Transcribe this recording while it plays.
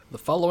The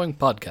following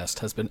podcast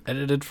has been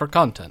edited for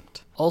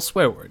content. All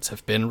swear words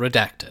have been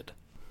redacted.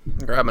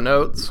 Grab my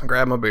notes,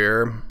 grab my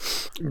beer,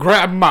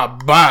 Grab my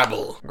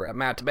Bible. grab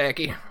my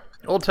tobacco.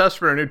 Old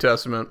Testament or New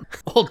Testament?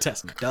 Old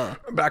Testament, duh.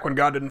 Back when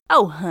God didn't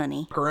Oh,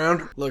 honey. fuck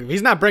around. Look, if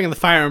he's not bringing the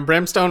fire and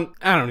brimstone,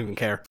 I don't even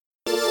care.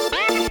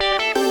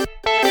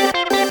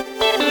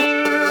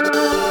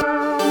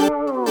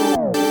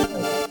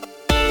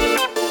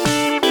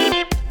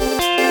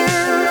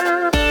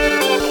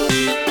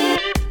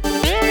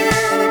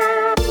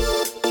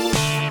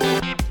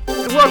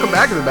 Welcome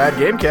back to the Bad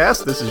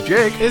Gamecast. This is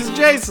Jake, It's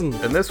Jason.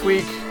 and this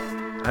week,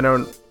 I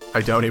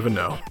don't even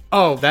know.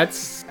 Oh,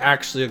 that's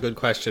actually a good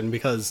question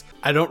because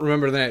I don't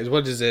remember the names.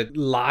 What is it?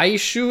 Lie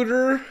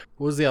Shooter?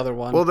 What was the other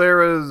one? Well,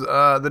 there is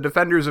the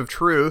Defenders of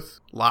Truth,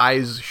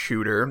 Lies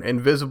Shooter,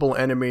 Invisible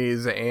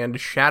Enemies, and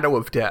Shadow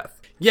of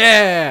Death.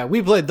 yeah,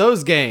 we played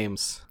those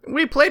games.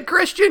 We played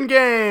Christian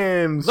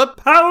games. The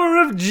power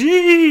of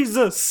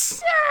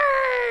Jesus.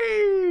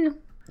 Yay!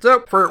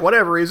 So, for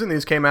whatever reason,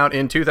 these came out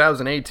in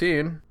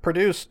 2018,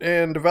 produced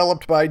and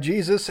developed by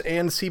Jesus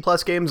and C+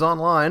 Games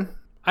Online.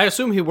 I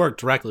assume he worked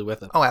directly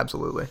with it. Oh,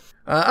 absolutely.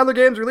 Other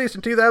games released in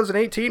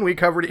 2018 we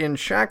covered in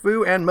Shaq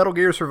Fu and Metal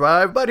Gear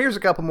Survive, but here's a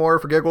couple more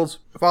for giggles.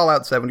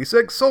 Fallout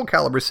 76, Soul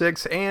Calibur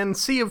 6, and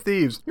Sea of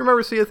Thieves. You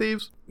remember Sea of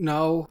Thieves?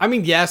 No. I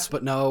mean, yes,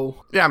 but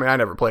no. Yeah, I mean, I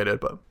never played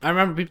it, but... I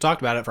remember people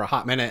talked about it for a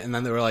hot minute, and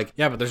then they were like,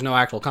 yeah, but there's no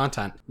actual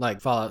content,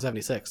 like Fallout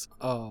 76.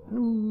 Oh.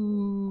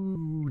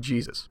 Ooh,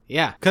 Jesus.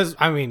 Yeah, because,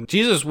 I mean,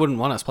 Jesus wouldn't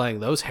want us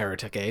playing those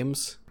heretic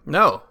games.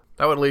 No,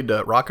 that would lead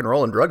to rock and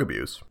roll and drug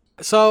abuse.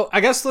 So, I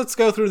guess let's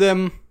go through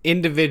them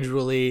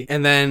individually,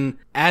 and then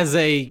as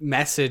a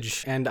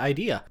message and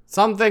idea.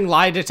 Something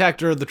Lie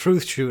Detector, the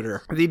Truth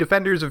Shooter. The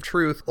Defenders of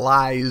Truth,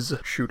 Lies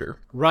Shooter.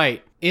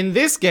 Right. In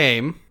this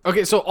game,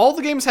 okay, so all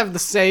the games have the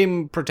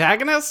same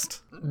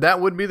protagonist?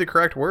 That would be the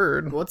correct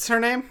word. What's her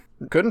name?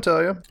 Couldn't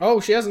tell you. Oh,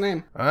 she has a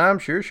name. I'm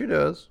sure she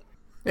does.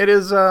 It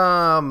is,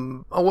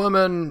 a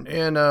woman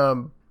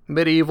in,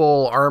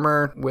 medieval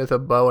armor with a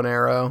bow and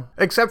arrow.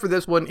 Except for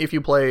this one, if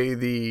you play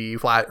the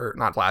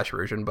not Flash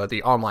version, but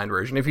the online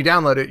version. If you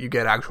download it, you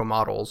get actual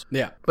models.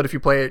 Yeah. But if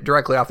you play it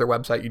directly off their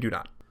website, you do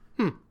not.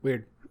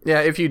 Weird. Yeah,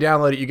 if you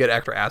download it, you get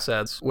extra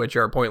assets, which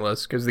are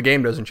pointless, because the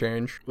game doesn't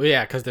change. Well,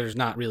 yeah, because there's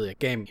not really a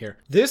game here.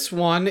 This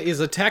one is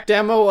a tech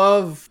demo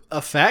of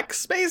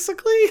effects,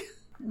 basically?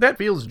 That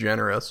feels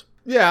generous.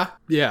 Yeah.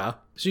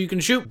 So you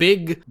can shoot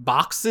big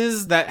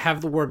boxes that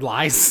have the word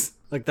lies.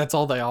 Like, that's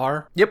all they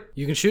are. Yep.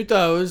 You can shoot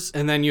those,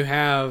 and then you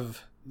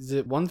have, is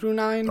it 1 through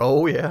 9?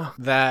 Oh, yeah.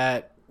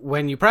 That,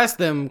 when you press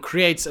them,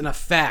 creates an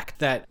effect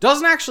that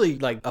doesn't actually,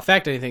 like,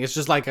 affect anything. It's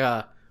just like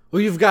well,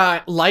 you've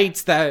got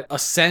lights that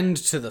ascend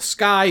to the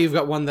sky. You've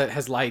got one that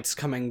has lights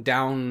coming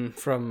down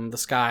from the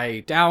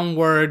sky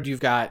downward.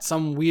 You've got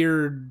some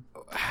weird...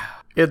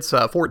 It's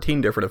 14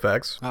 different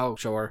effects, Oh,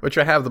 sure. which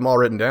I have them all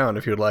written down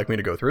if you'd like me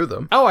to go through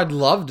them. Oh, I'd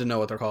love to know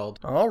what they're called.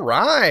 All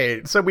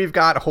right. So we've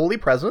got Holy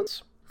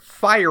Presence,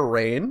 Fire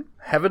Rain,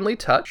 Heavenly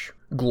Touch,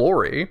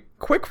 Glory,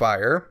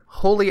 Quickfire,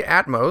 Holy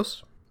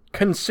Atmos,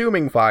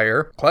 Consuming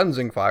Fire,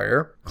 Cleansing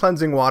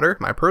Water,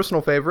 my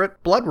personal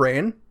favorite, Blood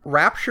Rain,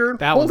 Rapture,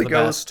 That one's Holy the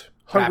Ghost, best.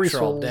 Hungry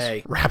Rapture all Souls,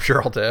 day.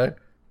 Rapture all day.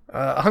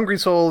 Hungry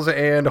Souls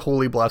and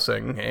Holy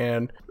Blessing,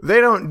 and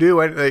they don't do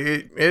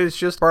anything. It's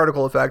just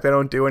particle effect. They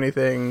don't do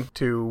anything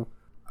to.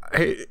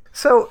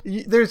 So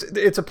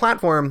it's a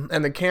platform,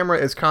 and the camera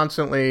is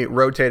constantly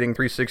rotating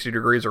 360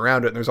 degrees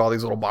around it, and there's all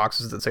these little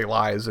boxes that say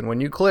lies. And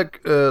when you click,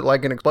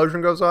 like an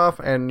explosion goes off,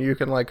 and you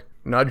can like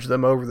nudge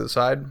them over the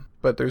side,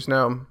 but there's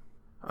no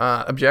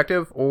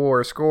objective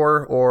or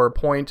score or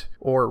point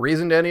or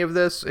reason to any of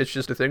this. It's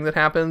just a thing that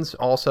happens.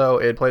 Also,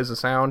 it plays a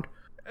sound.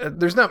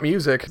 There's not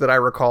music that I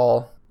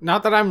recall.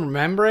 Not that I'm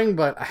remembering,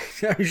 but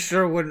I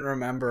sure wouldn't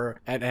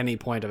remember at any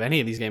point of any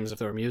of these games if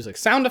there were music.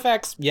 Sound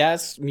effects,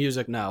 yes.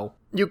 Music, no.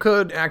 You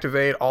could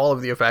activate all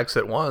of the effects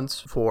at once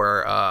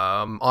for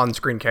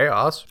on-screen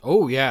chaos.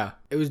 Oh, yeah.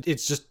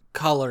 It's just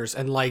colors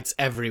and lights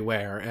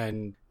everywhere,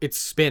 and it's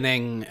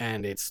spinning,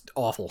 and it's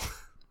awful.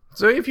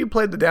 So if you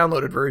played the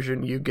downloaded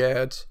version, you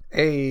get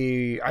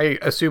I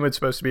assume it's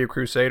supposed to be a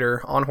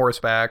crusader on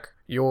horseback,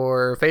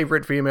 your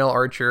favorite female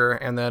archer,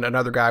 and then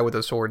another guy with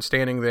a sword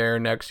standing there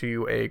next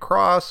to a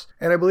cross.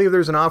 And I believe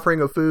there's an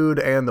offering of food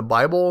and the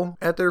Bible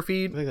at their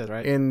feet. I think that's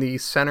right. In the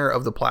center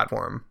of the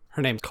platform.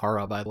 Her name's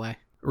Kara, by the way.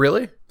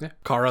 Really? Yeah.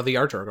 Kara the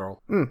Archer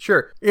Girl.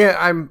 Sure.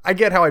 Yeah, I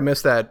get how I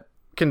missed that,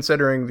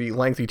 considering the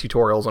lengthy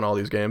tutorials on all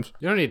these games.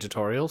 You don't need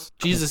tutorials.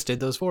 Jesus did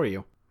those for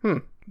you.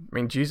 I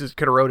mean, Jesus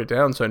could have wrote it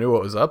down so I knew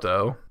what was up,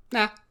 though.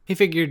 Nah. He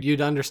figured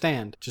you'd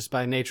understand, just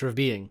by nature of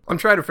being. I'm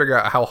trying to figure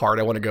out how hard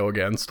I want to go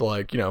against,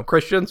 like,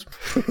 Christians.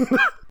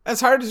 As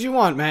hard as you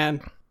want,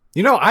 man.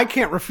 I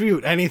can't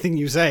refute anything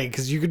you say,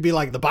 because you could be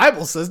like, the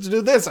Bible says to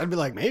do this. I'd be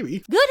like,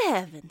 maybe. Good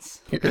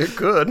heavens. It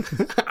could.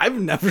 I've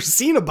never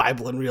seen a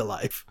Bible in real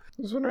life.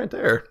 This one right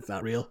there. It's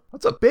not real.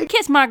 That's a big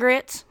Kiss my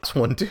grits. ass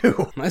one,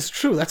 too. That's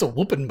true. That's a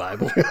whooping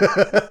Bible.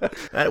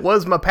 That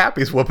was my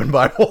pappy's whooping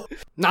Bible.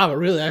 Nah, but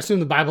really, I assume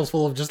the Bible's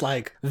full of just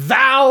like,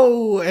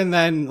 thou, and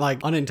then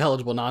like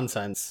unintelligible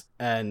nonsense.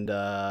 And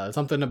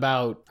something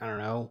about, I don't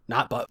know,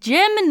 not but.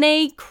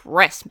 Jiminy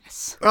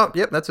Christmas. Oh,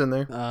 yep, that's in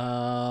there.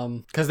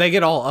 Because they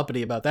get all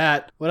uppity about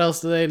that. What else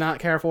do they not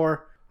care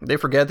for? They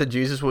forget that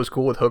Jesus was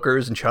cool with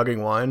hookers and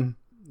chugging wine.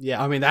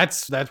 Yeah, I mean,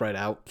 that's right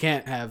out.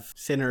 Can't have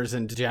sinners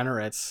and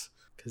degenerates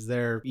because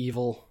they're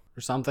evil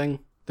or something.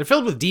 They're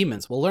filled with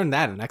demons. We'll learn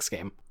that in the next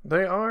game.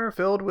 They are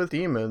filled with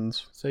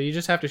demons. So you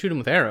just have to shoot them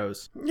with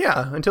arrows.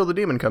 Yeah, until the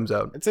demon comes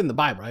out. It's in the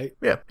Bible, right?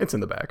 Yeah, it's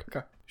in the back.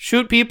 Okay.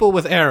 Shoot people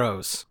with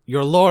arrows.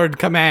 Your Lord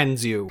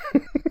commands you.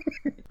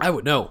 I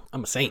would know.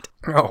 I'm a saint.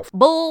 Oh,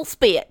 Bull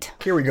spit.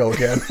 here we go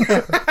again.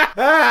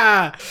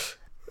 Ah!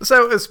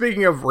 So,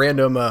 speaking of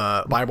random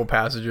Bible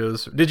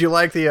passages, did you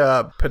like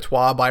the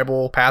patois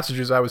Bible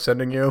passages I was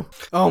sending you?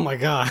 Oh my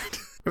god.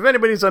 If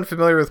anybody's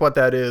unfamiliar with what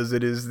that is,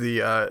 it is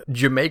the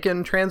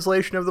Jamaican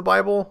translation of the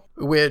Bible,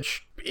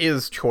 which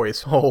is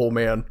choice. Oh,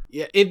 man.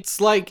 Yeah,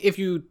 it's like if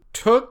you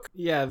took,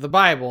 the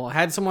Bible,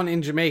 had someone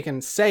in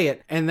Jamaican say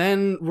it, and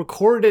then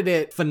recorded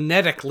it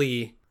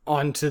phonetically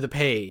onto the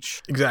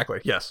page. Exactly,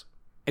 yes.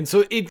 And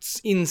so it's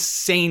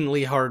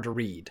insanely hard to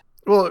read.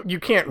 Well, you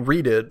can't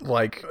read it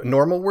like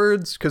normal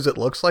words because it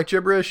looks like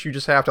gibberish. You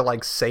just have to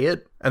like say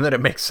it and then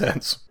it makes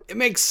sense. It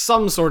makes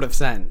some sort of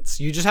sense.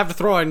 You just have to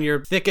throw in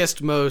your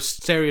thickest,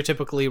 most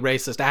stereotypically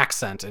racist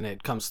accent and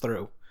it comes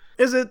through.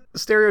 Is it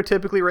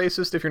stereotypically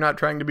racist if you're not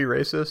trying to be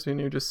racist and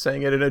you're just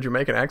saying it in a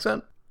Jamaican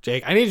accent?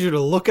 Jake, I need you to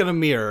look in a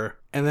mirror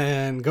and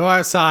then go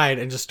outside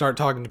and just start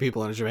talking to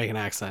people in a Jamaican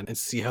accent and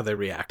see how they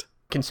react.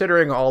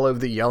 Considering all of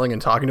the yelling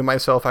and talking to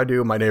myself I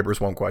do, my neighbors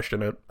won't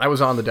question it. I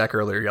was on the deck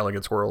earlier yelling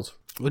at squirrels.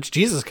 Which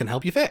Jesus can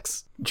help you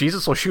fix.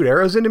 Jesus will shoot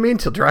arrows into me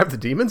to drive the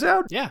demons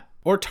out? Yeah.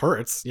 Or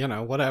turrets,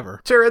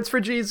 whatever. Turrets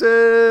for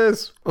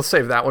Jesus! We'll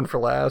save that one for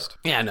last.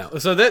 Yeah, no.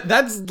 So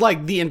that's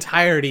like the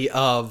entirety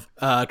of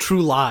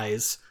True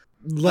Lies.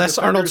 Less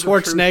Arnold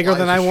Defenders of True Schwarzenegger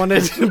than I Lies.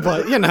 wanted,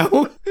 but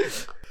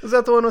Is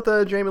that the one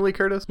with Jamie Lee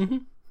Curtis? Mm-hmm.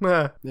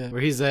 Ah. Yeah,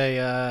 where he's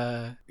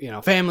a,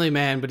 family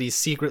man, but he's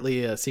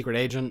secretly a secret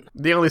agent.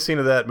 The only scene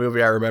of that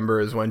movie I remember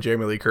is when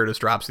Jamie Lee Curtis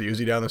drops the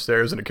Uzi down the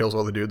stairs and it kills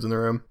all the dudes in the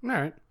room. All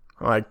right.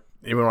 Like,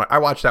 even when I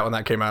watched that when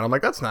that came out, I'm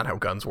like, that's not how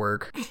guns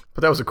work.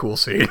 But that was a cool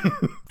scene.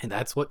 And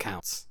that's what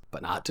counts.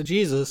 But not to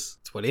Jesus.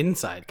 It's what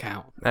inside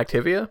count.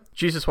 Activia?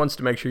 Jesus wants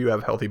to make sure you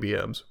have healthy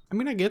BMs. I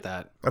mean, I get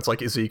that. That's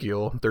like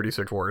Ezekiel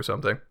 36:4 or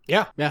something.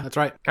 Yeah, that's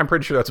right. I'm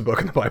pretty sure that's a book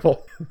in the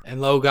Bible.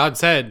 And lo, God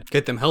said,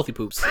 get them healthy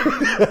poops.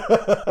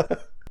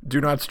 Do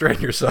not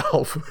strain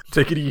yourself.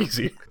 Take it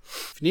easy.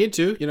 If you need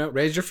to,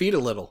 raise your feet a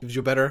little. Gives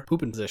you a better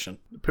pooping position.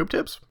 Poop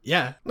tips?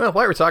 Yeah. No,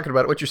 while we're talking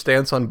about it, what's your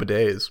stance on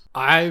bidets?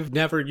 I've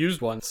never used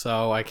one,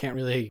 so I can't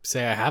really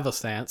say I have a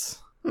stance.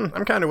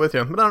 I'm kind of with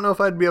you, but I don't know if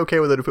I'd be okay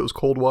with it if it was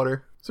cold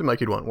water. Seemed like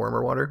you'd want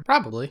warmer water.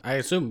 Probably. I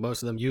assume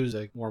most of them use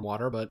warm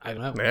water, but I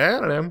don't know. Yeah, I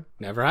don't know.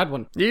 Never had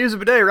one. You use a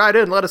bidet, write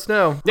in, let us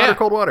know. Hot Yeah. or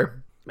cold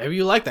water? Maybe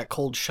you like that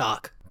cold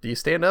shock. Do you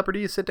stand up or do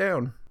you sit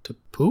down? To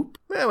poop?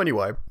 Yeah, when you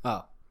wipe.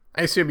 Oh.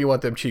 I assume you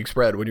want them cheeks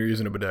spread when you're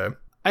using a bidet.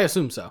 I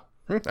assume so.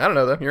 I don't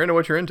know, though. You're into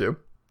what you're into.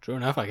 True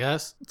enough, I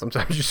guess.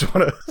 Sometimes you just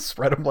want to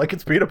spread them like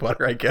it's peanut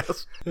butter, I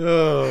guess.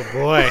 Oh,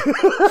 boy.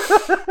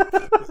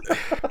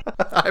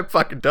 I'm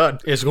fucking done.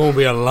 It's going to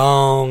be a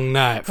long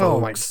night, Oh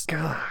my folks.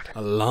 god.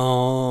 A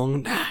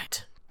long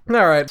night.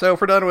 Alright, so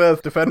if we're done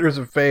with Defenders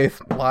of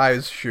Faith,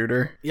 Lies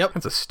Shooter. Yep.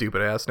 That's a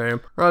stupid ass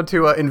name. We're on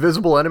to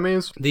Invisible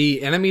Enemies.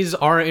 The enemies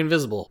are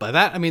invisible. By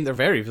that, I mean they're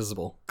very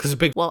visible. Because they're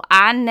big Well,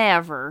 I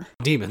never.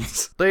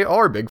 demons. They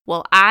are big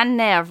Well, I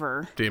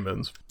never.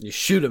 demons. You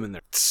shoot them in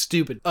their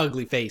stupid,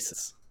 ugly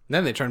faces. And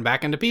then they turn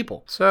back into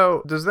people.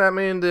 So, does that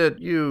mean that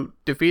you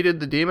defeated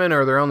the demon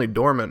or they're only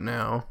dormant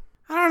now?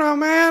 I don't know,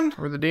 man.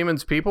 Were the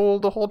demons people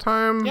the whole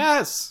time?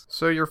 Yes.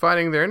 So you're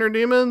fighting their inner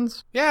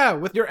demons? Yeah,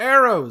 with your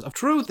arrows of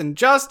truth and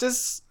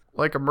justice.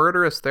 Like a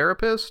murderous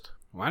therapist?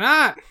 Why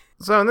not?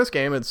 So in this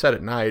game, it's set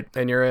at night,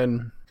 and you're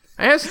in...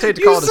 I hesitate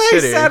to You call it a say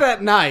city. set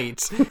at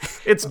night.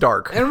 It's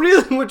dark. And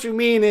really what you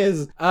mean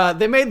is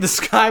they made the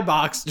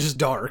skybox just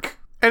dark.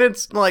 And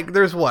it's like,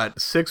 there's what,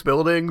 6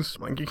 buildings?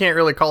 Like, you can't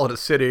really call it a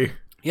city.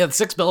 Yeah, the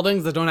 6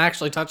 buildings that don't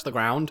actually touch the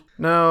ground.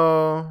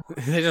 No.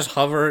 They just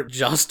hover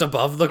just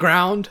above the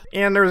ground.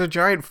 And there's a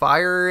giant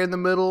fire in the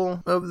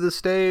middle of the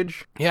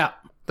stage Yeah.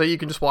 that you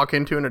can just walk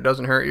into and it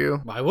doesn't hurt you.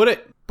 Why would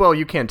it? Well,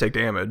 you can't take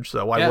damage,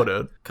 so why would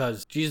it?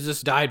 Because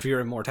Jesus died for your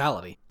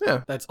immortality.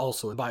 Yeah. That's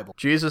also in the Bible.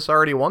 Jesus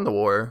already won the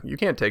war. You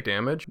can't take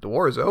damage. The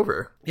war is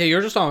over. Yeah,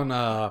 you're just on,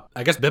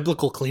 I guess,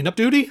 biblical cleanup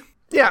duty?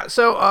 Yeah,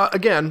 so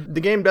again,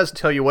 the game doesn't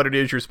tell you what it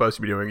is you're supposed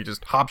to be doing. It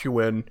just hops you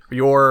in.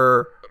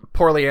 You're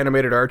poorly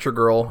animated archer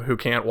girl who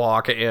can't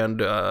walk and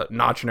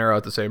notch an arrow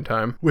at the same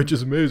time, which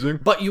is amazing.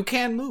 But you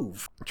can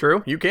move.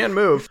 True, you can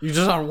move. You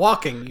just aren't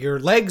walking. Your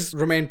legs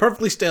remain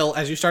perfectly still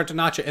as you start to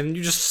notch it, and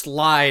you just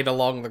slide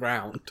along the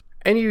ground.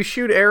 And you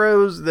shoot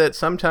arrows that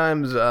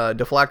sometimes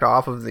deflect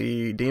off of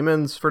the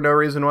demons for no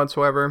reason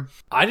whatsoever.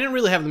 I didn't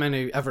really have them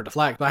any ever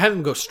deflect, but I had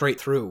them go straight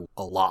through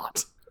a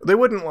lot. They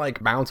wouldn't,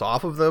 like, bounce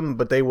off of them,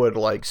 but they would,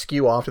 like,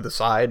 skew off to the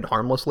side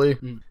harmlessly.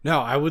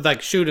 No, I would,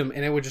 like, shoot them,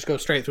 and it would just go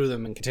straight through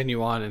them and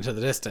continue on into the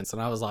distance.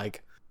 And I was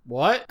like,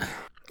 what?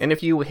 And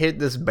if you hit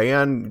this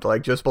band,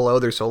 like, just below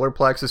their solar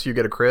plexus, you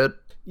get a crit.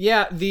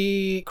 Yeah,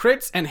 the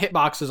crits and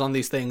hitboxes on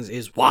these things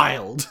is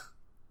wild.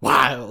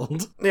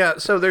 Wild. Yeah,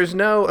 so there's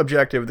no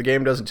objective. The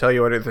game doesn't tell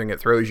you anything. It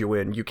throws you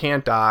in. You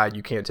can't die.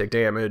 You can't take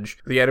damage.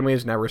 The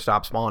enemies never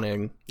stop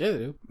spawning. Yeah, they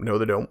do. No,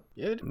 they don't.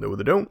 Yeah, they do. No,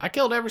 they don't. I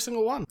killed every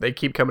single one. They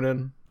keep coming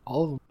in.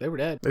 All of them. They were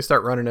dead. They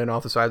start running in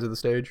off the sides of the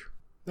stage.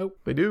 Nope.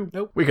 They do.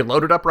 Nope. We can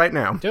load it up right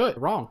now. Do it.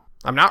 Wrong.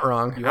 I'm not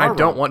wrong. You I are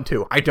don't wrong. want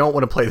to. I don't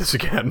want to play this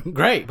again.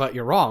 Great, but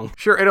you're wrong.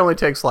 Sure, it only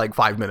takes like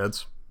 5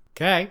 minutes.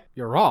 Okay,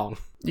 you're wrong.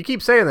 You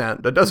keep saying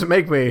that. That doesn't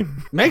make me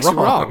Makes you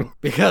wrong.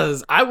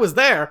 Because I was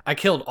there, I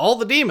killed all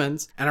the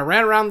demons, and I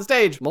ran around the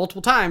stage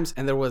multiple times,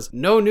 and there was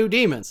no new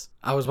demons.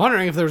 I was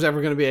wondering if there was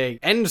ever going to be an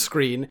end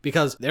screen,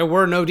 because there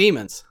were no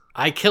demons.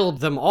 I killed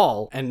them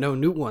all, and no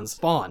new ones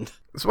spawned.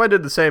 So I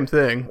did the same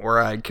thing, where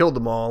I killed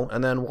them all,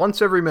 and then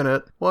once every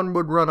minute, one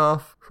would run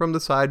off from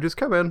the side, just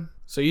come in.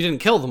 So you didn't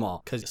kill them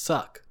all, because you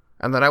suck.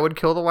 And then I would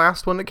kill the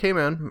last one that came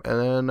in, and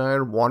then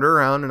I'd wander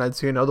around, and I'd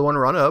see another one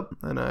run up,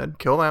 and I'd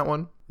kill that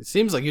one. It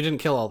seems like you didn't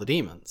kill all the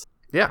demons.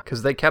 Yeah,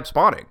 because they kept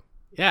spawning.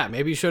 Yeah,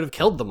 maybe you should have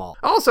killed them all.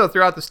 Also,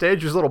 throughout the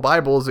stage, there's little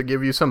Bibles that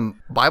give you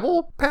some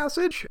Bible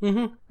passage.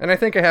 Mm-hmm. And I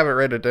think I have it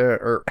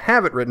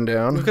written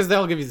down. Because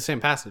they'll give you the same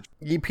passage.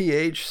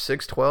 EPH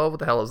 612, what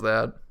the hell is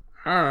that?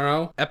 I don't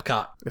know.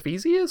 Epcot.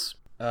 Ephesians?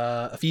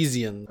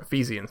 Ephesian.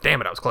 Ephesians. Damn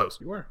it, I was close.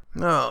 You were.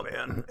 Oh,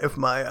 man. If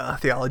my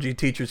theology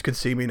teachers could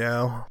see me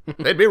now,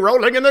 they'd be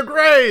rolling in their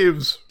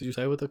graves. Did you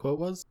say what the quote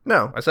was?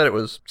 No, I said it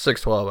was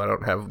 612. I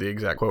don't have the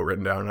exact quote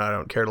written down, and I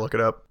don't care to look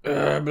it up.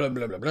 Blah, blah,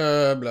 blah,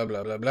 blah, blah,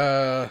 blah, blah,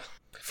 blah.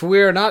 For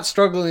we are not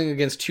struggling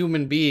against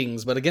human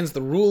beings, but against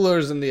the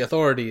rulers and the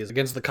authorities,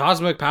 against the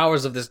cosmic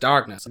powers of this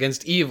darkness,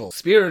 against evil,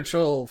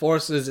 spiritual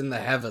forces in the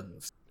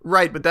heavens.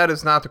 Right, but that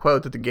is not the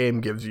quote that the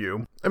game gives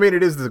you. I mean,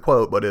 it is the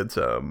quote, but it's,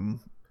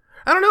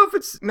 I don't know if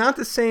it's not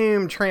the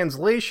same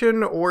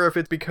translation or if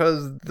it's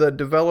because the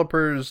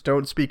developers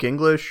don't speak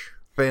English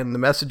and the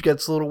message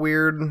gets a little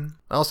weird.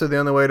 Also, the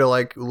only way to,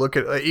 like, look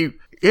at,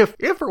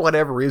 if for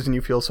whatever reason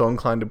you feel so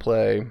inclined to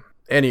play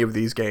any of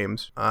these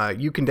games,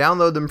 you can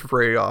download them for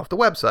free off the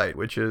website,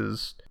 which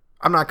is,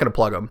 I'm not going to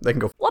plug them. They can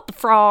go What the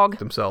frog?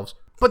 themselves.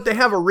 But they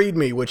have a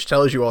README which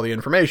tells you all the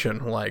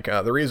information, like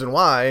the reason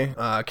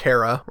why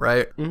Kara,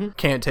 right,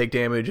 can't take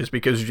damage is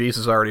because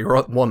Jesus already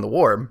won the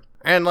war.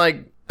 And,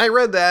 like, I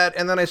read that,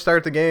 and then I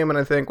start the game, and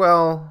I think,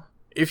 well,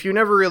 if you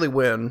never really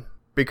win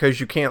because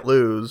you can't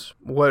lose,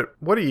 what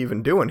are you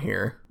even doing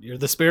here? You're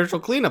the spiritual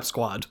cleanup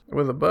squad.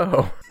 With a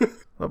bow.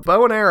 A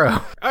bow and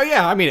arrow. Oh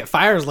yeah, I mean, it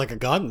fires like a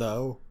gun,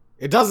 though.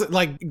 It doesn't,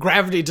 like,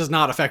 gravity does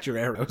not affect your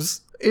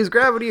arrows. Is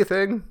gravity a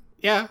thing?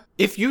 Yeah.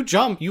 If you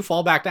jump, you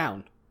fall back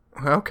down.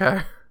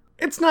 Okay.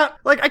 It's not,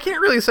 like, I can't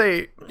really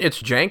say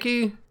it's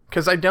janky,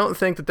 because I don't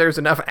think that there's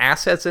enough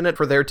assets in it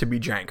for there to be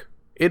jank.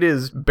 It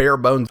is bare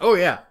bones. Oh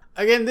yeah.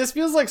 Again, this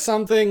feels like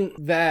something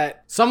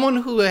that someone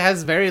who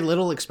has very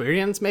little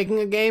experience making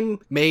a game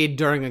made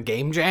during a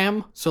game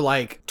jam. So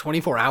like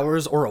 24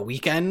 hours or a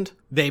weekend,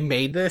 they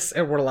made this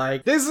and were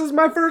like, this is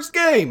my first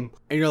game.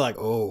 And you're like,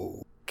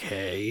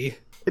 okay.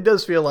 It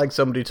does feel like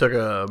somebody took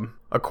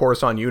a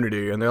course on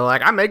Unity and they're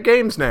like, I make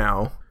games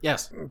now.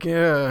 Yes.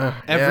 Yeah.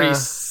 Every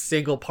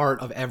single part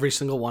of every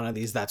single one of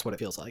these, that's what it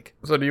feels like.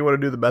 So do you want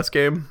to do the best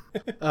game?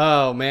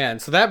 Oh man.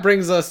 So that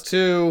brings us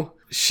to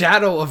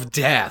Shadow of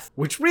Death,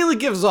 which really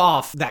gives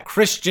off that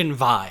Christian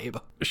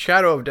vibe.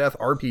 Shadow of Death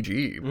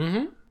RPG.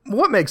 Mm-hmm.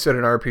 What makes it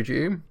an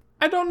RPG?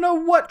 I don't know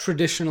what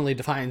traditionally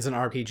defines an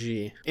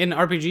RPG. In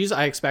RPGs,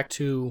 I expect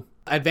to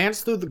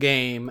advance through the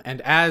game,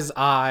 and as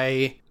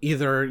I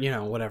either,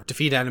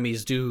 defeat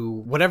enemies, do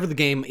whatever the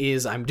game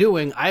is I'm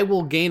doing, I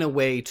will gain a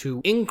way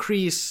to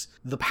increase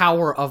the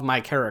power of my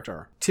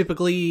character,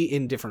 typically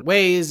in different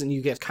ways, and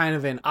you get kind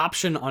of an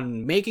option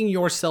on making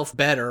yourself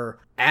better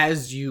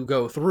as you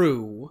go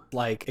through,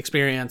 like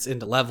experience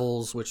into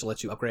levels, which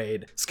lets you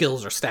upgrade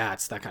skills or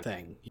stats, that kind of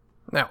thing.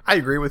 Now, I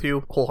agree with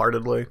you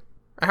wholeheartedly.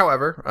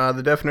 However,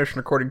 the definition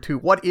according to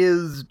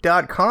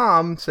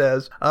whatis.com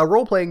says, a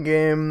role-playing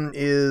game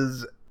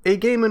is a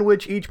game in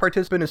which each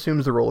participant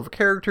assumes the role of a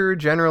character,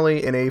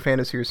 generally in a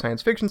fantasy or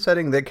science fiction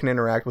setting that can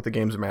interact with the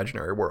game's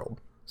imaginary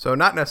world. So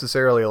not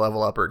necessarily a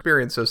level up or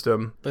experience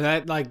system,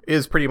 But that,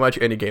 is pretty much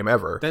any game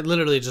ever. that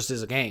literally just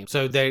is a game.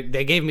 So they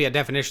gave me a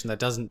definition that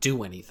doesn't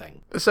do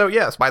anything. So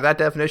yes, by that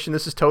definition,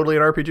 this is totally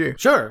an RPG.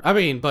 Sure, I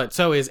mean, but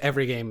so is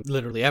every game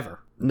literally ever.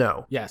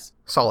 No. Yes.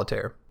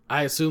 Solitaire.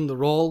 I assume the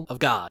role of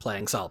God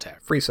playing solitaire.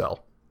 Free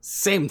Cell.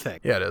 Same thing.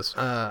 Yeah, it is.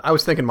 I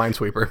was thinking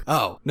Minesweeper.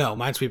 Oh, no,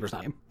 Minesweeper's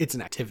not. It's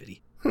an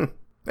activity.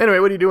 Anyway,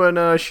 what are you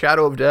doing,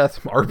 Shadow of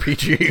Death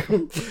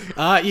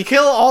RPG? You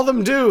kill all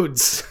them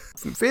dudes.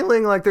 I'm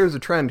feeling like there's a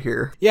trend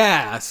here.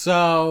 Yeah,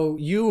 so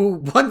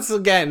you once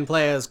again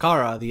play as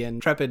Kara, the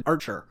intrepid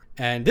archer.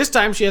 And this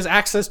time she has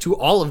access to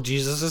all of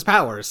Jesus'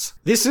 powers.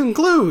 This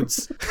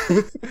includes,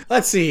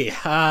 let's see,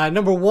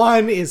 number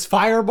 1 is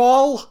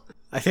Fireball,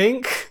 I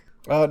think.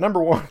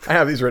 Number 1, I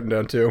have these written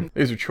down too.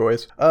 These are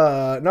choice.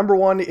 Number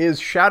 1 is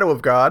Shadow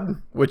of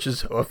God, which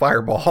is a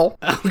fireball.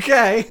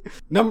 Okay.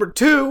 Number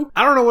 2,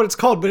 I don't know what it's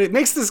called, but it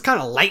makes this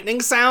kind of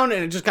lightning sound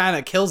and it just kind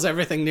of kills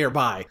everything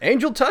nearby.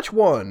 Angel Touch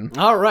 1.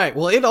 All right.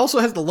 Well, it also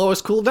has the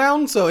lowest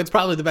cooldown, so it's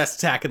probably the best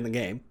attack in the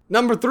game.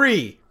 Number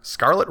 3,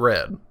 Scarlet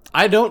Red.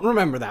 I don't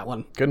remember that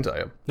one. Couldn't tell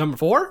you. Number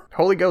 4,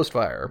 Holy Ghost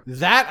Fire.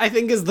 that I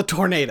think is the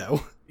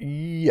tornado.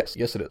 Yes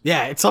it is.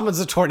 Yeah, it summons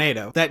a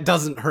tornado that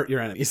doesn't hurt your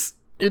enemies.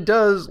 It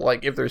does,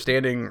 like, if they're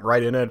standing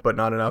right in it, but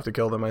not enough to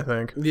kill them, I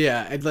think.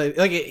 Yeah,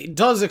 it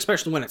does,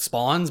 especially when it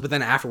spawns, but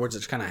then afterwards it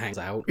just kind of hangs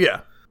out.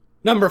 Yeah.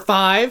 Number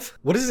 5,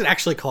 what is it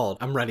actually called?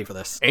 I'm ready for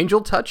this. Angel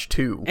Touch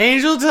 2.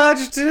 Angel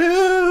Touch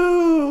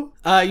 2!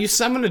 You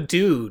summon a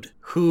dude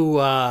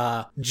who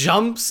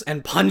jumps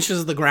and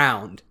punches the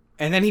ground.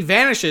 And then he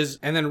vanishes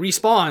and then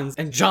respawns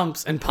and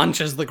jumps and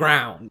punches the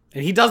ground.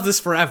 And he does this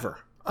forever.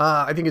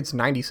 I think it's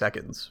 90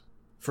 seconds.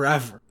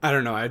 Forever. I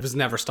don't know. I was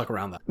never stuck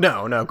around that.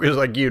 No, because,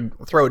 like, you'd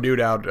throw a dude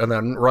out and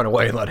then run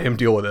away and let him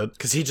deal with it.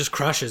 Because he just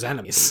crushes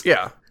enemies.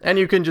 Yeah. And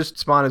you can just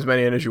spawn as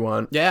many in as you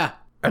want. Yeah.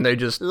 And they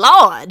just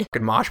Lord.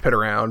 can mosh pit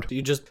around.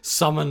 You just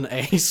summon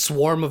a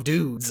swarm of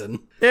dudes and...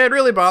 Yeah, it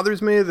really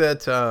bothers me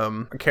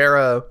that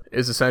Kara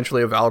is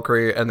essentially a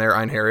Valkyrie and they're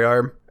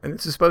Einherjar. And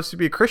this is supposed to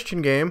be a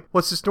Christian game.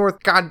 What's this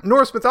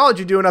Norse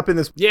mythology doing up in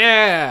this?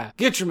 Yeah!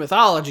 Get your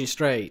mythology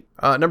straight.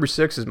 Number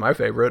 6 is my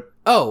favorite.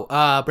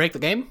 Oh, break the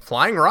game?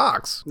 Flying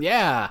Rocks.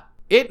 Yeah.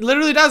 It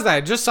literally does that.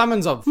 It just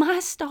summons a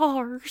My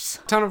stars.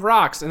 ton of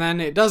rocks, and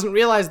then it doesn't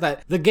realize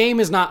that the game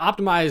is not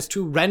optimized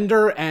to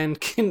render and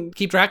can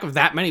keep track of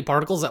that many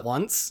particles at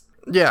once.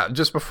 Yeah,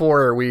 just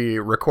before we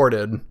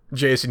recorded,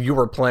 Jason, you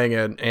were playing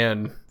it,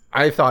 and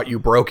I thought you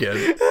broke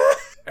it.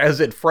 As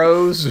it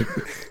froze,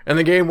 and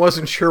the game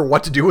wasn't sure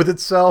what to do with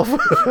itself.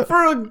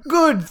 For a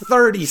good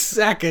 30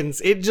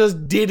 seconds, it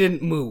just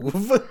didn't move.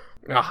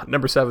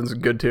 Number 7's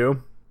good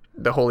too.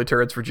 The Holy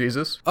Turrets for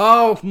Jesus.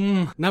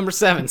 Oh, number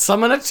 7,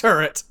 summon a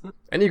turret.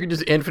 And you can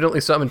just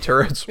infinitely summon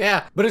turrets.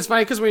 Yeah, but it's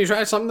funny because when you try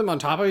to summon them on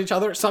top of each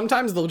other,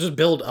 sometimes they'll just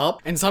build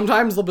up, and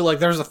sometimes they'll be like,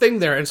 there's a thing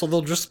there, and so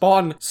they'll just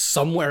spawn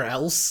somewhere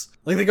else.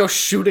 Like, they go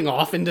shooting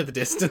off into the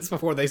distance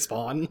before they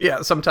spawn.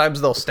 Yeah,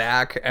 sometimes they'll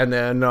stack and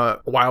then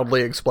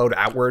wildly explode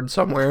outward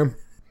somewhere.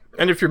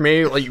 And if you're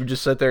me, like, you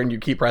just sit there and you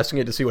keep pressing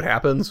it to see what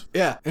happens.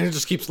 Yeah, and it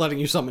just keeps letting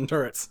you summon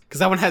turrets. Because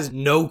that one has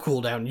no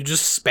cooldown, you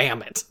just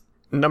spam it.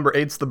 Number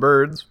 8's the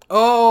birds.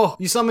 Oh,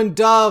 you summon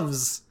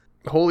doves.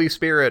 Holy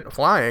Spirit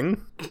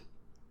flying.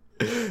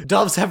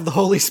 Doves have the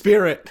Holy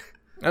Spirit.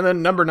 And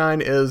then number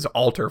 9 is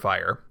Altar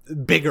Fire.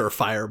 Bigger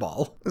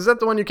fireball. Is that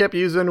the one you kept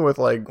using with,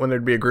 like, when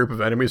there'd be a group of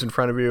enemies in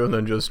front of you and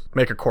then just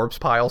make a corpse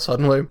pile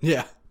suddenly?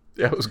 Yeah.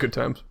 Yeah, it was good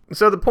times.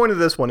 So the point of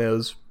this one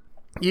is,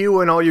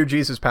 you and all your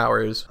Jesus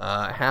powers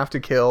have to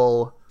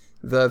kill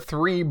the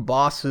 3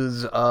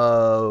 bosses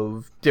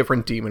of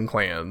different demon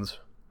clans.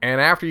 And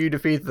after you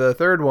defeat the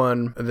 3rd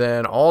one,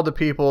 then all the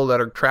people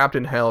that are trapped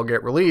in hell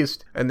get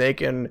released, and they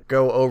can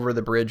go over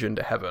the bridge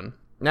into heaven.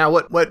 Now,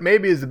 what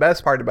maybe is the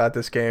best part about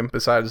this game,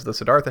 besides the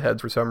Siddhartha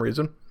heads for some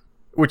reason,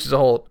 which is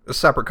a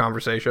separate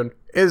conversation,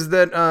 is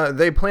that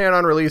they plan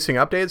on releasing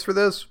updates for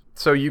this,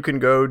 so you can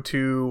go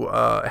to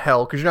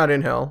hell, because you're not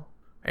in hell,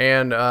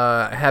 and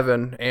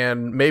heaven,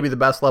 and maybe the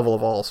best level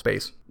of all,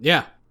 space.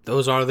 Yeah,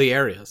 those are the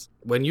areas.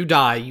 When you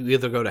die, you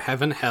either go to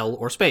heaven, hell,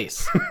 or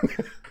space.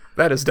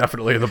 That is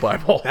definitely in the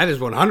Bible. That is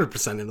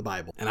 100% in the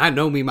Bible. And I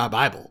know me my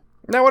Bible.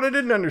 Now, what I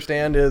didn't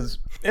understand is,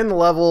 in the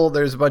level,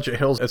 there's a bunch of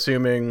hills,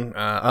 assuming,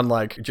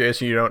 unlike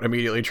Jason, you don't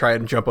immediately try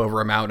and jump over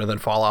a mountain and then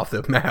fall off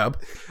the map.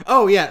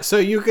 Oh, yeah, so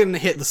you can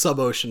hit the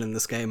sub-ocean in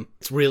this game.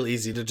 It's real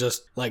easy to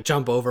just, like,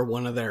 jump over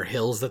one of their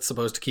hills that's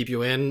supposed to keep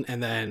you in,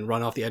 and then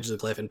run off the edge of the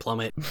cliff and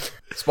plummet.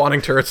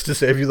 Spawning turrets to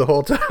save you the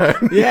whole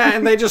time. Yeah,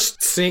 and they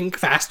just sink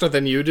faster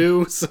than you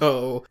do,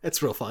 so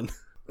it's real fun.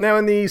 Now,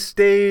 in the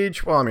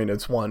stage, well, I mean,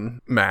 it's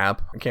one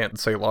map. I can't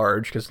say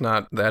large because it's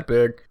not that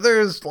big.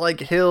 There's, like,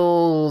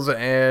 hills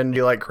and,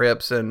 like,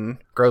 crypts and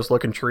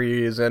gross-looking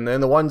trees. And in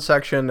the one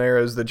section, there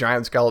is the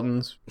giant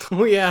skeletons.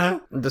 Oh, yeah.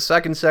 The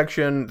second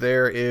section,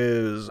 there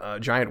is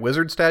giant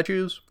wizard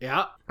statues.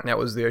 Yeah. That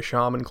was the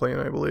Shaman clan,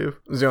 I believe.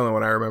 It's the only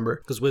one I remember.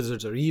 Because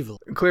wizards are evil.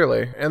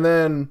 Clearly. And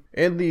then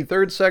in the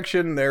third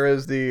section, there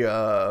is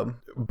the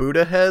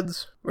Buddha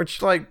heads,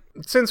 which, like,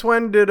 since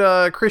when did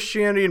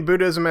Christianity and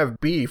Buddhism have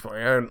beef?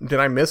 Did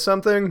I miss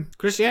something?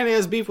 Christianity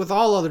has beef with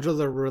all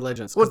other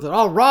religions, because they're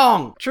all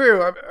wrong.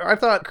 True. I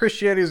thought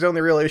Christianity is the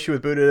only real issue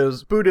with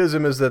Buddhism.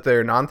 Buddhism is that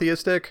they're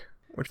non-theistic,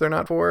 which they're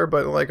not for,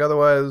 but, like,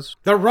 otherwise...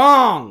 They're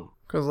wrong!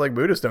 Because, like,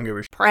 Buddhists don't give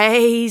a shit.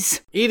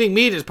 Praise. Eating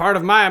meat is part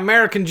of my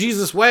American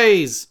Jesus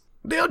ways.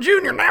 Dale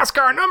Jr.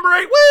 NASCAR number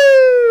 8,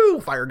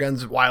 woo! Fire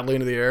guns wildly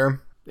into the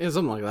air. Yeah,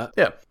 something like that.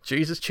 Yeah.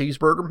 Jesus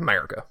Cheeseburger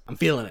America. I'm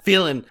feeling it.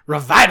 Feeling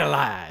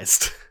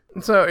revitalized.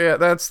 So yeah,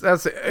 that's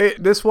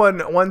it. This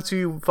one, once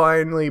you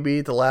finally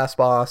beat the last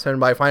boss, and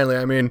by finally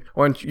I mean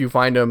once you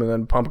find him and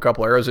then pump a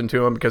couple arrows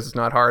into him because it's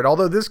not hard.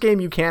 Although this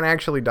game you can't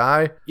actually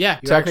die. Yeah,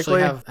 you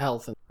technically actually have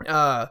health.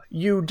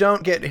 You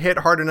don't get hit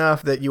hard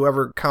enough that you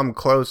ever come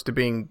close to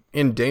being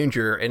in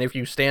danger, and if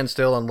you stand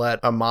still and let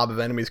a mob of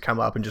enemies come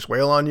up and just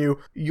wail on you,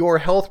 your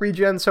health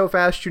regens so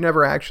fast you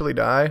never actually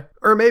die.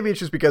 Or maybe it's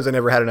just because I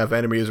never had enough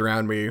enemies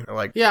around me.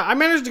 Like, Yeah, I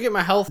managed to get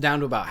my health down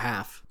to about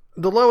half.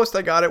 the lowest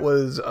I got it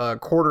was a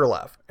quarter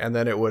left, and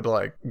then it would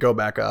like go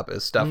back up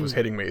as stuff was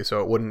hitting me,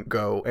 so it wouldn't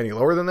go any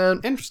lower than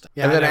that. Interesting.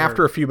 Yeah, And then I never-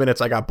 after a few minutes,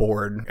 I got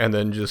bored, and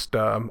then just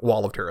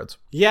wall of turrets.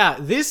 Yeah,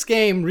 this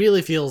game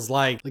really feels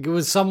like it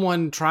was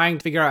someone trying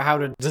to figure out how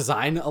to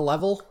design a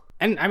level.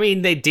 And I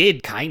mean, they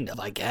did kind of,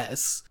 I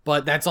guess,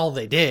 but that's all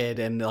they did.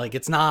 And like,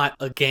 it's not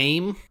a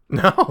game.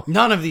 No.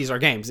 None of these are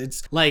games.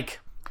 It's like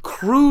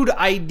crude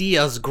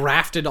ideas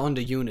grafted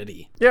onto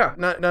Unity. Yeah,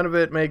 none of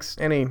it makes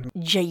any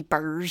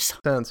Japers.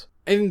 sense.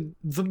 And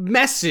the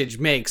message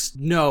makes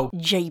no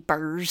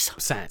Japers.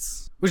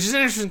 sense, which is an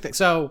interesting thing.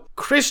 So,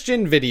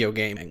 Christian video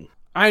gaming,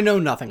 I know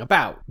nothing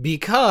about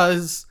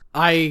because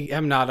I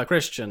am not a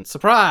Christian.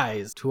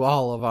 Surprise to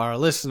all of our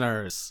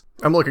listeners.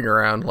 I'm looking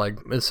around like,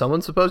 is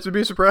someone supposed to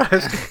be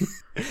surprised?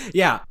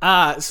 Yeah,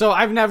 so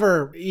I've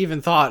never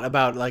even thought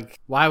about, like,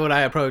 why would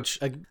I approach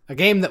a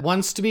game that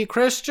wants to be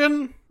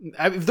Christian?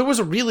 If there was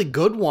a really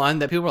good one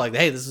that people were like,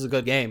 hey, this is a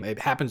good game, it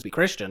happens to be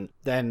Christian,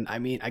 then, I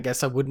mean, I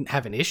guess I wouldn't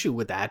have an issue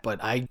with that,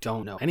 but I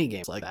don't know any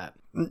games like that.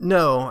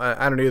 No,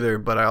 I don't either,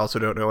 but I also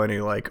don't know any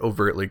like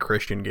overtly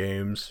Christian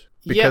games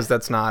because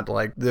that's not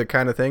like the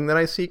kind of thing that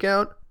I seek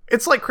out.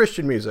 It's like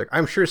Christian music.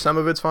 I'm sure some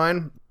of it's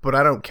fine, but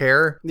I don't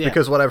care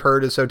because what I've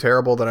heard is so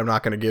terrible that I'm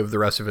not going to give the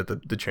rest of it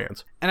the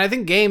chance. And I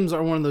think games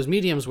are one of those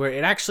mediums where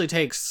it actually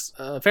takes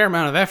a fair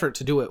amount of effort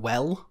to do it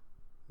well.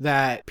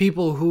 That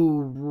people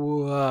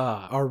who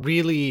are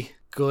really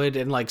good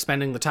and like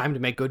spending the time to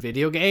make good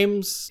video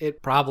games,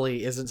 it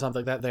probably isn't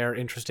something that they're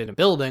interested in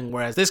building.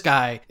 Whereas this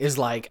guy is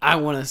like, I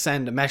want to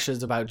send a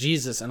message about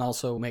Jesus and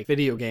also make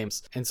video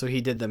games. And so he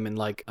did them in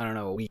like, I don't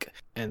know, a week.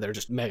 And they're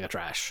just mega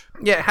trash.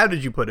 Yeah, how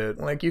did you put it?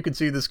 Like, you could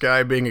see this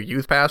guy being a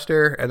youth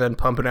pastor and then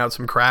pumping out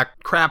some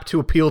crap to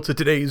appeal to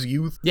today's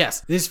youth.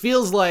 Yes, this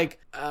feels like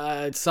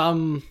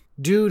some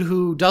dude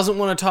who doesn't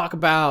want to talk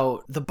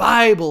about the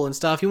Bible and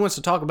stuff. He wants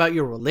to talk about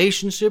your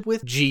relationship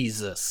with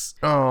Jesus.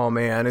 Oh,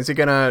 man. Is he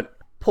going to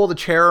pull the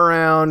chair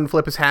around,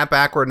 flip his hat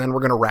backward, and then we're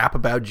going to rap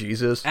about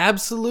Jesus?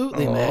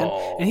 Absolutely, man.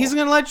 And he's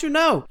going to let you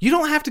know, you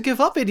don't have to give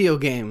up video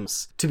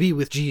games to be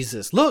with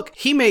Jesus. Look,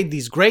 he made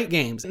these great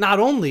games. Not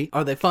only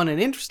are they fun and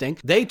interesting,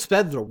 they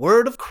spread the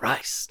word of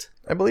Christ.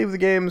 I believe the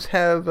games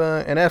have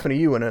an F and a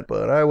U in it,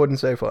 but I wouldn't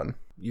say fun.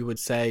 You would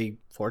say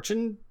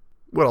fortune?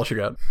 What else you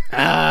got?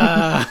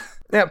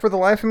 Yeah, for the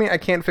life of me, I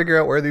can't figure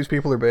out where these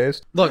people are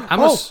based. Look,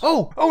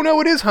 Oh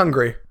no, it is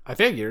Hungary. I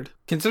figured.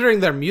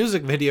 Considering their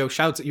music video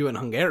shouts at you in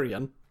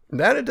Hungarian.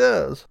 That it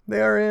does.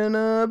 They are in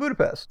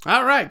Budapest.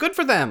 All right, good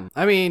for them.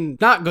 I mean,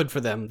 not good for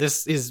them.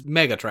 This is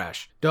mega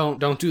trash. Don't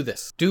do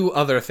this. Do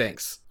other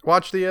things.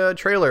 Watch the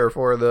trailer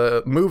for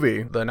the movie,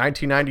 the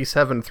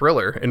 1997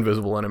 thriller,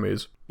 Invisible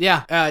Enemies.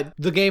 Yeah,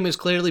 the game is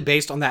clearly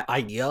based on that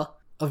idea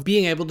of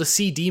being able to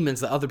see demons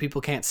that other people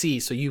can't see,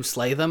 so you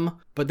slay them.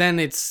 But then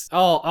it's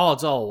all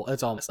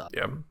messed up.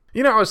 Yeah.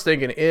 You know, I was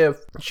thinking if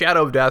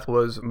Shadow of Death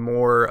was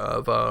more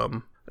of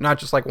not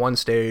just like one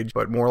stage,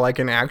 but more like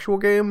an actual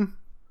game.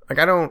 Like,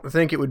 I don't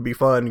think it would be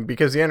fun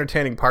because the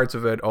entertaining parts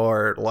of it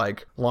are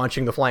like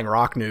launching the flying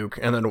rock nuke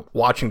and then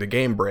watching the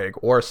game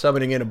break, or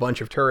summoning in a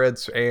bunch of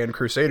turrets and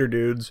crusader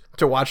dudes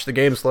to watch the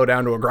game slow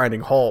down to a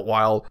grinding halt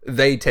while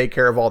they take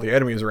care of all the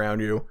enemies around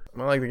you.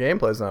 Well, like, the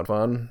gameplay's not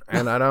fun,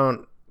 and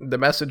the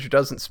message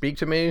doesn't speak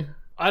to me.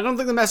 I don't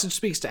think the message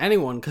speaks to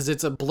anyone because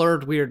it's a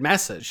blurred, weird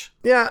message.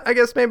 Yeah, I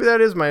guess maybe that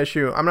is my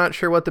issue. I'm not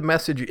sure what the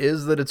message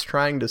is that it's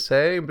trying to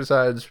say,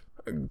 besides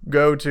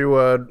go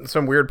to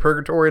some weird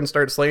purgatory and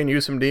start slaying you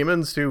some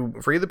demons to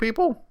free the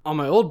people. On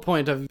my old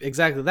point of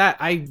exactly that,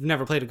 I've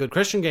never played a good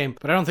Christian game,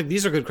 but I don't think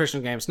these are good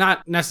Christian games.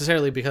 Not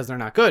necessarily because they're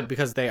not good,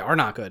 because they are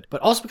not good,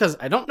 but also because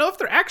I don't know if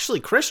they're actually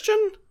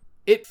Christian.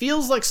 It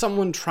feels like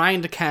someone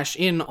trying to cash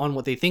in on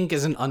what they think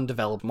is an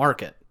undeveloped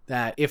market.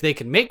 That if they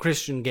can make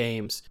Christian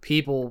games,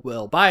 people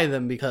will buy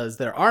them because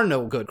there are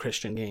no good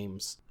Christian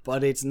games.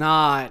 But it's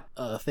not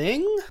a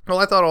thing? Well,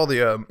 I thought all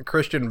the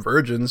Christian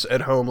virgins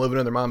at home living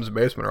in their mom's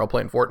basement are all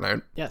playing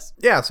Fortnite. Yes.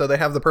 Yeah, so they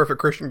have the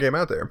perfect Christian game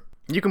out there.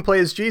 You can play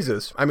as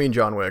Jesus. I mean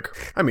John Wick.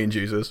 I mean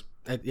Jesus.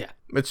 Yeah.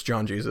 It's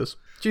John Jesus.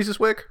 Jesus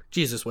Wick?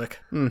 Jesus Wick.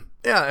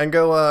 Yeah, and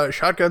go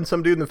shotgun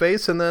some dude in the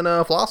face and then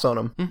floss on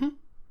him.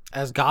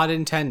 As God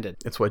intended.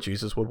 It's what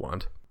Jesus would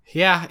want.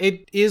 Yeah,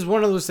 it is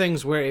one of those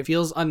things where it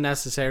feels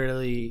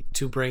unnecessarily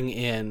to bring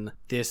in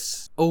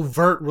this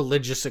overt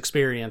religious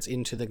experience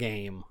into the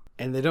game.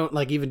 And they don't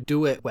like even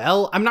do it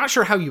well. I'm not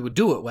sure how you would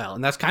do it well.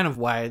 And that's kind of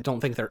why I don't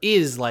think there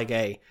is like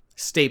a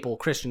staple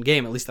Christian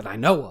game, at least that I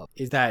know of,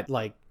 is that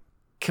like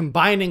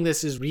combining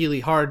this is really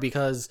hard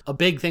because a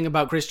big thing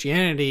about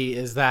Christianity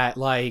is that,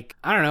 like,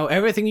 I don't know,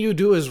 everything you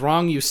do is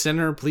wrong, you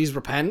sinner, please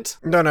repent.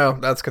 No,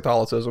 that's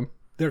Catholicism.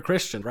 They're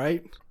Christian,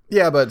 right?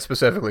 Yeah, but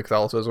specifically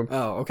Catholicism.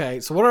 Oh, okay.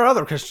 So what are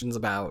other Christians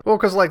about? Well,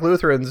 because like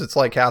Lutherans, it's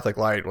like Catholic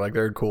light. Like,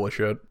 they're cool as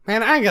shit.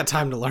 Man, I ain't got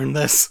time to learn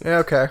this. Yeah,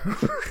 okay.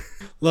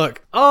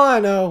 Look, all I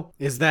know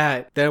is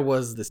that there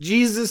was this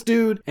Jesus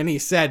dude, and he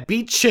said,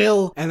 be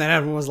chill, and then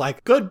everyone was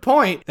like, good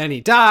point. Then he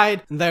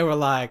died, and they were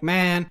like,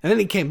 man. And then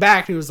he came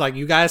back, and he was like,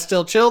 you guys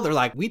still chill? They're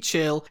like, we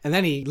chill. And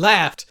then he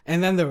left,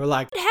 and then they were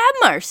like, Have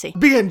mercy.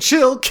 being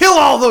chill, kill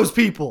all those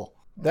people.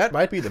 That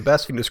might be the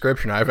best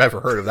description I've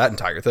ever heard of that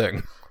entire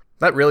thing.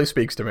 That really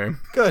speaks to me.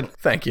 Good.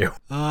 Thank you.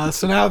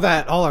 So now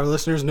that all our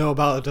listeners know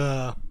about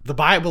the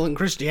Bible and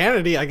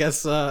Christianity, I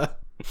guess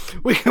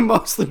we can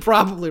mostly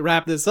probably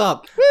wrap this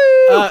up.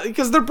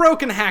 Because they're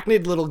broken,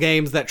 hackneyed little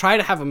games that try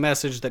to have a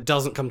message that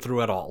doesn't come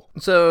through at all.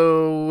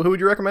 So, who would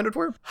you recommend it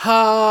for?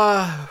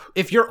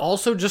 If you're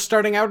also just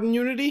starting out in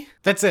Unity,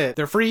 that's it.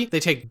 They're free. They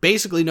take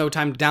basically no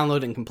time to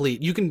download and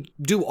complete. You can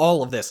do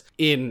all of this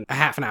in a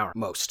half an hour,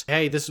 most.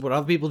 Hey, this is what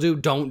other people do.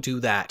 Don't do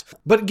that.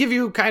 But give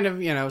you kind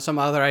of, some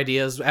other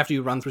ideas after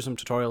you run through some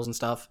tutorials and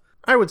stuff.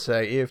 I would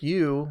say if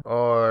you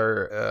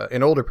are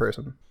an older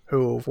person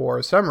who,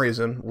 for some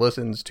reason,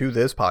 listens to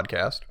this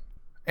podcast,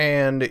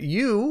 and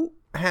you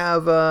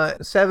have a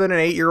 7 and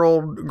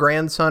 8-year-old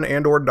grandson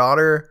and or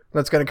daughter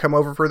that's going to come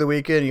over for the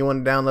weekend, you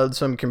want to download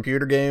some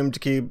computer game to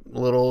keep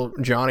little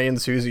Johnny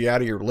and Susie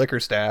out of your liquor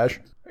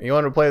stash. You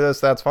want to play this,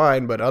 that's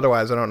fine, but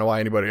otherwise I don't know why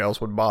anybody else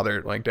would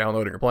bother like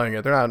downloading or playing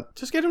it. They're not.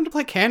 Just get him to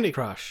play Candy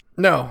Crush.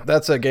 No,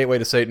 that's a gateway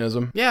to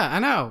Satanism. Yeah, I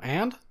know.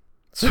 And?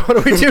 So what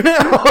do we do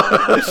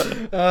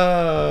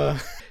now?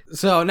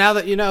 So now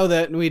that you know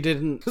that we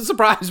didn't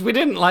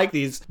like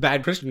these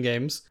bad Christian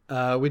games,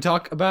 we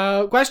talk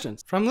about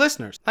questions from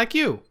listeners like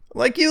you.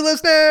 Like you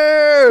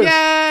listeners!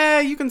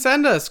 Yay! You can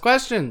send us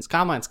questions,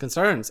 comments,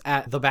 concerns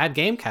at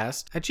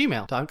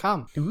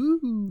thebadgamecast@gmail.com.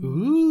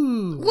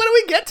 Ooh. What do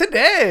we get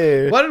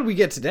today? What did we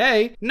get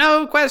today?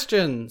 No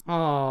questions.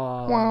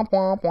 Aww. Womp,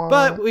 womp, womp.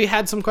 But we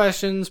had some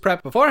questions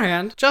prepped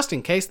beforehand, just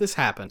in case this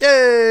happened.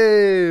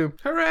 Yay!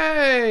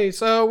 Hooray!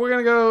 So we're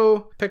gonna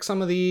go pick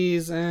some of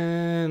these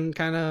and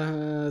kind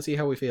of see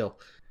how we feel.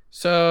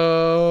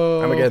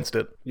 So... I'm against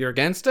it. You're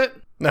against it?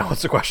 No,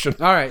 what's the question?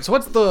 All right, so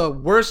what's the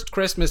worst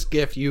Christmas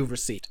gift you've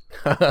received?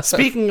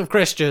 Speaking of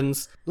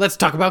Christians, let's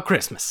talk about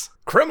Christmas.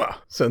 Crema,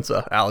 since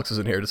Alex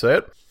isn't here to say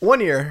it. One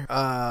year,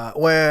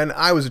 when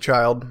I was a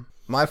child,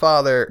 my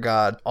father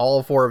got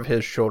all 4 of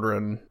his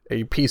children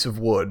a piece of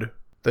wood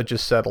that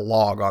just said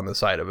log on the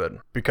side of it,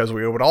 because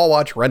we would all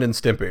watch Ren and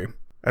Stimpy.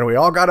 And we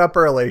all got up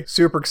early,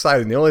 super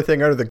excited. And the only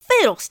thing under the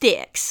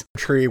Fiddlesticks.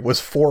 tree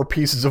was 4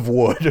 pieces of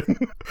wood.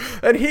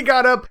 And he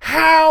got up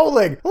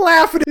howling,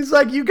 laughing. He's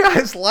like, you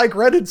guys like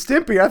Ren and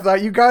Stimpy. I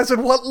thought you guys would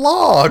want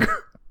log.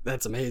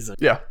 That's amazing.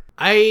 Yeah.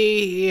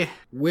 I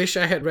wish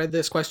I had read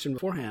this question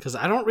beforehand, because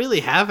I don't really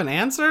have an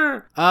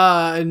answer.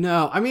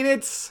 No. I mean,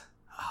 it's...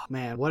 Oh,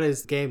 man, what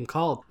is the game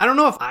called? I don't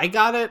know if I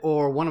got it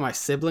or one of my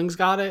siblings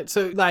got it.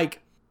 So,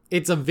 like,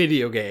 it's a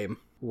video game.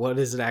 What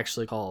is it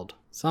actually called?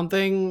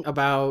 Something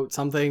about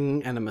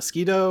something and a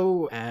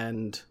mosquito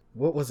and...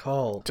 What was it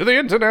called? To the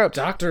internet.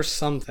 Dr.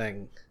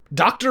 something.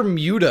 Dr.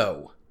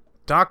 Muto.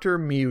 Dr.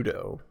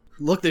 Muto.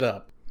 Looked it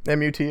up.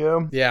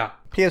 M-U-T-O? Yeah.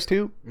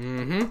 PS2?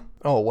 Mm-hmm.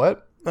 Oh,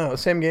 what? Oh,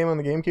 same game on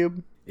the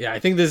GameCube? Yeah, I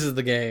think this is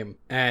the game.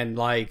 And,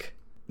 like,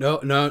 no,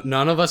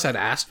 none of us had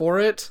asked for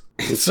it.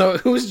 So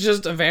it was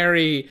just a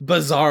very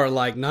bizarre,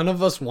 like, none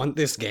of us want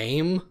this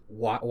game.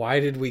 Why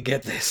did we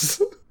get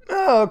this?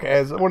 Oh, okay.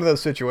 It's one of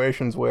those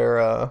situations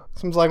where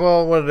someone's like,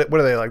 well, what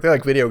are they like? They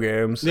like video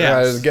games.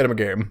 Yes. Get them a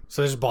game.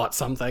 So they just bought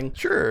something.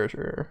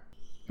 Sure.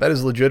 That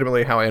is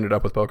legitimately how I ended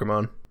up with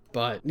Pokemon.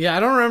 But, yeah,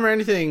 I don't remember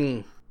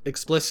anything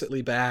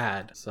explicitly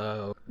bad,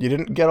 so... You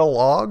didn't get a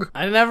log?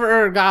 I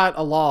never got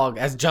a log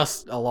as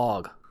just a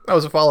log. That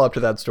was a follow-up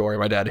to that story.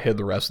 My dad hid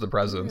the rest of the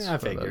presents. Yeah, I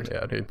figured.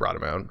 Then, he brought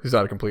him out. He's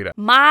not a complete...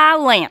 My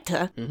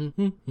Lanta.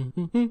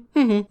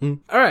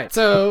 All right,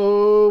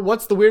 so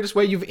what's the weirdest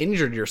way you've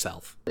injured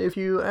yourself? If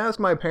you ask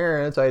my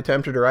parents, I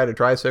attempted to ride a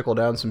tricycle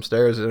down some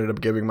stairs and ended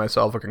up giving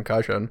myself a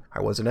concussion. I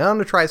wasn't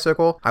on a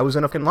tricycle. I was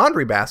in a fucking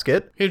laundry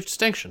basket. Huge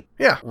distinction.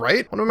 Yeah,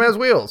 right? One of them has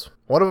wheels.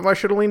 One of them I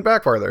should have leaned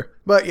back farther.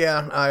 But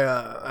yeah,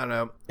 I don't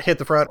know. Hit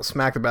the front,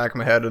 smacked the back of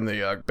my head in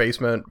the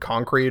basement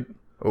concrete.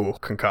 Ooh,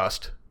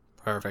 concussed.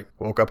 Perfect.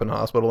 Woke up in the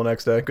hospital the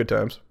next day. Good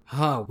times.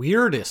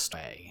 Weirdest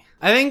way.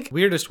 I think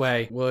weirdest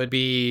way would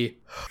be,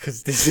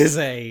 because this is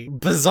a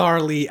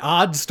bizarrely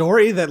odd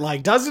story that,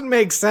 like, doesn't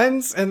make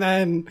sense. And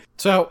then,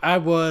 so I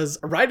was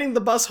riding the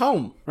bus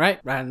home, right?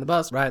 Riding the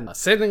bus,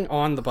 sitting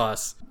on the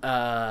bus.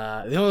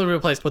 The only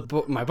real place to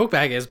put my book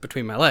bag is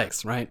between my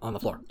legs, right? On the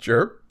floor.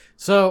 Sure.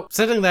 So,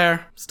 sitting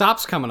there,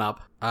 stops coming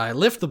up. I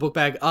lift the book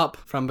bag up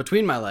from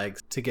between my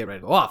legs to get ready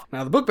to go off.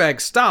 Now, the book bag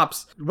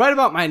stops right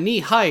about my knee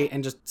height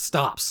and just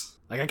stops.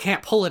 Like, I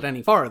can't pull it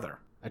any farther.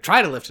 I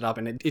try to lift it up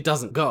and it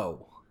doesn't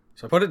go.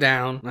 So I put it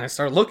down and I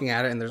start looking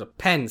at it and there's a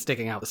pen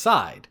sticking out the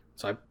side.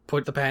 So I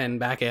put the pen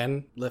back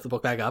in, lift the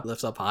book back up,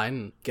 lifts up high,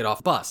 and get off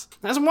the bus.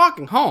 As I'm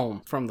walking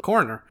home from the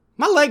corner,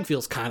 my leg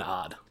feels kind of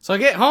odd. So I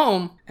get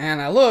home,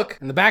 and I look,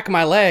 and the back of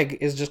my leg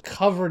is just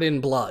covered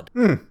in blood.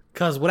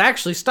 Because what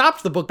actually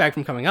stopped the book bag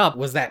from coming up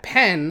was that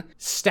pen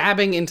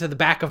stabbing into the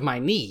back of my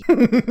knee.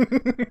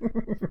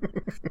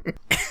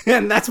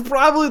 And that's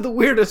probably the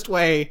weirdest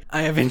way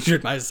I have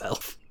injured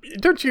myself.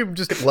 Don't you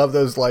just love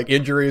those, like,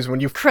 injuries when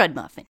you Crud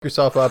muffin.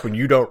 yourself up and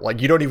you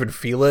don't even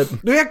feel it?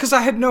 Yeah, because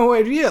I had no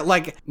idea.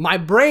 Like, my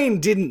brain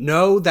didn't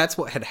know that's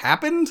what had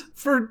happened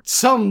for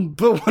some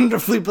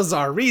wonderfully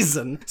bizarre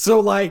reason. So,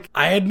 like,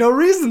 I had no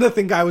reason to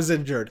think I was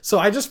injured. So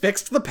I just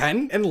fixed the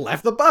pen and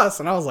left the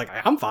bus. And I was like,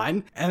 I'm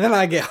fine. And then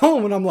I get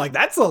home and I'm like,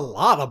 that's a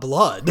lot of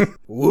blood.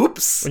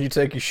 Whoops. When you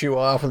take your shoe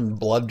off and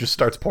blood just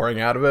starts pouring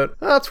out of it?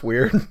 That's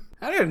weird.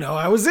 I didn't know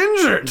I was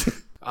injured.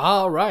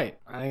 All right.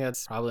 I think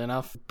that's probably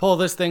enough. Pull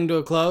this thing to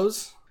a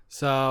close.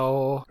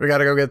 So, We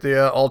gotta go get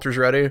the altars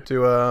ready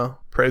to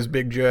praise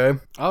Big J.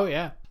 oh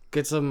yeah.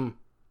 Get some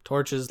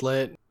torches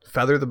lit.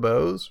 Feather the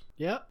bows.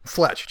 Yep.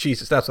 Fletch.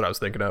 Jesus, that's what I was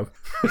thinking of.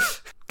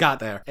 Got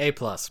there. A+.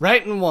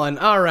 Right in one.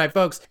 All right,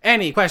 folks.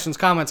 Any questions,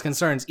 comments,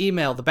 concerns,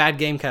 email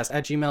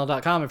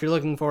thebadgamecast@gmail.com. If you're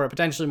looking for a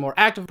potentially more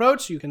active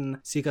approach, you can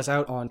seek us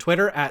out on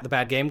Twitter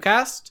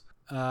 @thebadgamecast.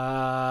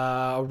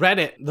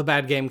 Reddit, The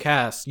Bad Game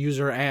Cast,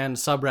 user and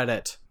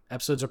subreddit.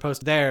 Episodes are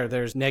posted there.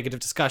 There's negative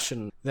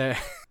discussion there.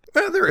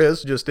 There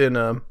is, just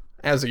in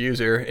as a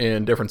user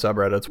in different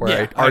subreddits where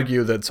Yeah, I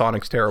argue that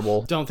Sonic's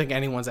terrible. Don't think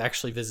anyone's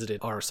actually visited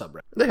our subreddit.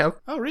 They have.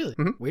 Oh, really?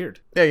 Weird.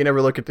 Yeah, you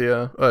never look at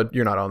the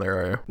you're not on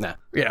there, are you? Nah.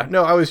 Yeah,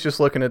 no, I was just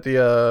looking at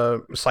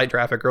the site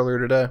traffic earlier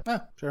today. Oh,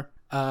 sure.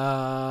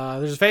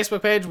 There's a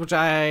Facebook page, which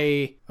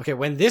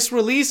when this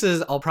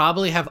releases, I'll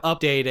probably have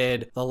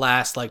updated the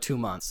last, 2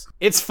 months.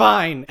 It's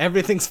fine.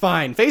 Everything's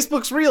fine.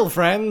 Facebook's real,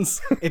 friends.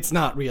 It's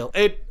not real.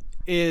 It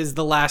is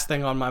the last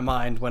thing on my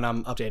mind when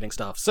I'm updating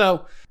stuff.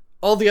 So,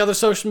 all the other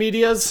social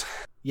medias,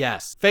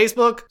 yes.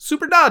 Facebook,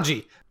 super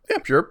dodgy. Yeah,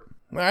 sure.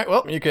 All right,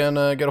 well, you can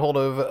get a hold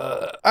of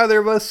either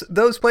of us,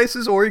 those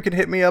places, or you can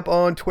hit me up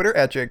on Twitter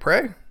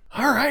 @JakePrey.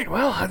 All right,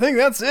 well, I think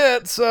that's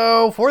it.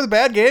 So, for the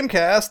Bad Game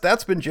Cast,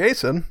 that's been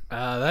Jason.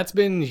 That's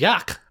been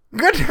yuck.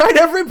 Good night,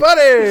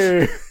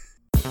 everybody!